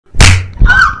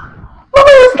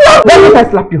Why would I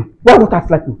slap you? Why would I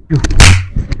slap you?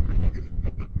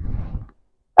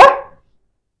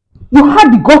 You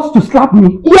had the guts to slap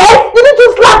me? Yes! Didn't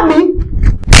you slap me?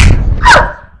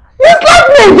 You slapped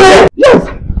me again! Yes!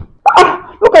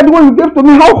 Look at the one you gave to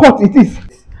me, how hot it is.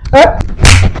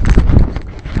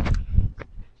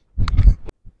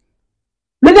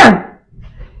 Lilian!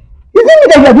 Is it me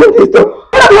that you are doing this to?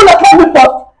 You're the one that slapped me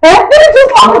first. Didn't you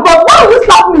slap me first? Why would you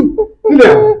slap me?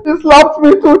 Lilian! You slapped me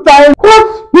 2 times. What?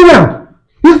 Lilian!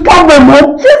 You slapped my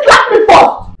mom? She slapped me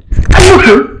first! Are you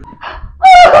okay?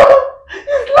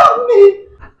 You slapped me!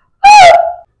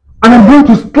 And I'm going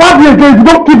to slap you again if you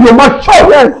don't keep your mouth shut.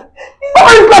 Yes!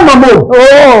 Why you slap my mom?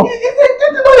 Oh! Did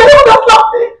you know you're the one that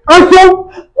slapped me? And so?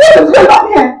 What is going on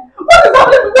here? What is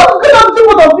happening? What is going on with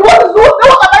both of you? What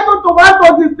have I done to warrant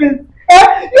all these things?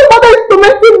 Your mother is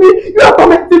tormenting me. You are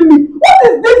tormenting me. What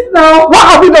is this now? What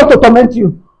have you done to torment you?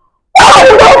 Why have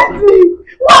you tormented me?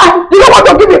 Why? You don't want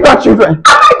to give me grandchildren.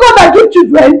 Am I God that give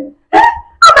children?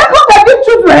 Am I God that give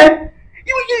children?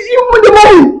 You want the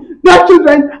money.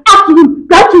 Grandchildren, afternoon,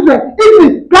 grandchildren,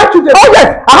 evening, grandchildren. Oh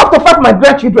yes, I have to fight my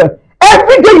grandchildren.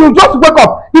 Every day you just wake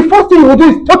up, the first thing you do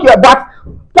is take your bath,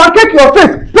 pancake your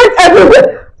face, paint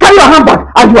everywhere, carry your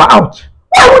handbag, and you are out.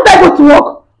 Why would I go to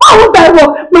work? Why would I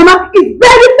work? Mama, it's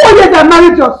barely 4 years I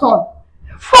married your son.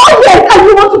 4 years and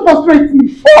you want to frustrate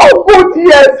me. 4 good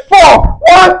years. 4.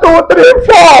 1, 2, 3,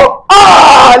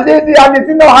 4. Lady, and it's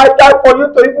not high time for you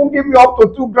to even give me up to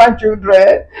 2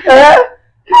 grandchildren.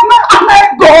 Am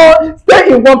I God?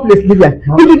 Stay in one place, Lilian.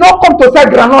 You did not come to sell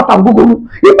granite and Google.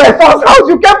 In my son's house,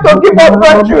 you came to give us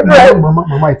grandchildren.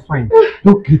 Mama, it's fine.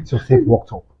 Don't get yourself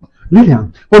worked up.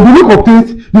 Lilian, for the look of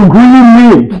things, you really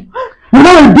mean. You're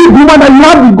not a big woman and you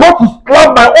have the guts to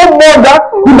slap my own mother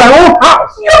in my own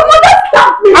house. Your mother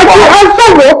slapped me. And so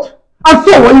what? And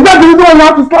so what? Is that the reason why you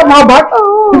have to slap her back?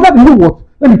 Is that, you know what?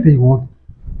 Let me tell you what.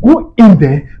 Go in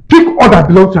there, pick all that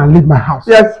belongs to you and leave my house.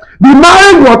 Yes. The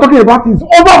marriage we are talking about is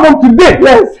over from today.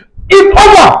 Yes. It's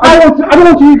over. I don't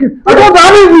want to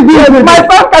yes. My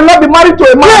son cannot be married to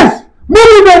a man. Yes.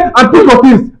 Marry them and pick your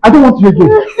things. I don't want you again.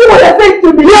 See what you're saying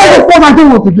to me? Yes, of course I don't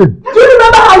want again. Do you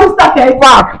remember how we started?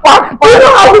 Fuck. Do you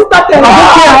know how we started? I don't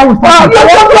care how we started.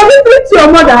 You're committed to your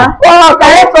mother. Fuck.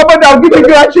 I want somebody that will give me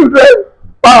grandchildren.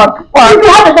 Fuck. You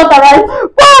have a daughter, right?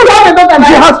 Fuck. You have a daughter, right?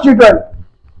 She has children.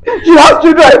 She has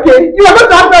children. Okay. You are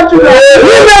going to have grandchildren.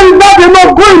 Women is not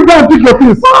enough. Go in there and pick your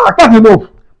things. Fuck. That's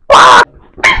enough. Fuck.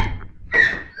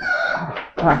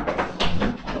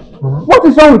 What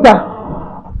is wrong with her?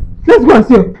 Let's go and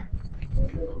see her.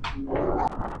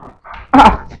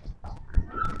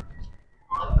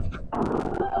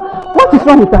 What is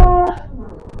wrong with her?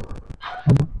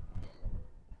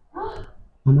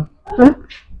 Mama?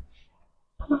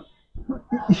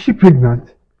 Is she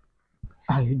pregnant?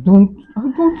 I don't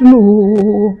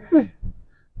know.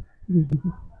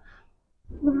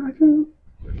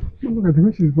 Look at the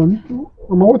way she's born.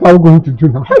 Mama, what are we going to do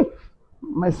now? Hey,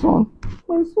 my son.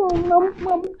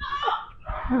 Mom.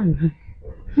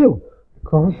 Hey.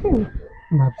 God,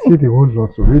 I've seen the whole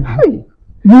lot already. Hey,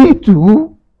 me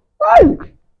too. Hey.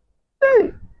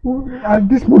 Well, at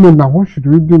this moment now, what should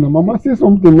we do now? Mama, say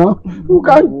something now. You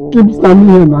can't keep standing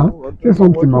here now. Say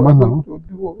something, Mama, now.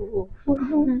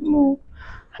 No.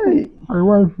 Hey. My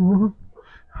wife.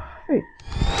 Hey.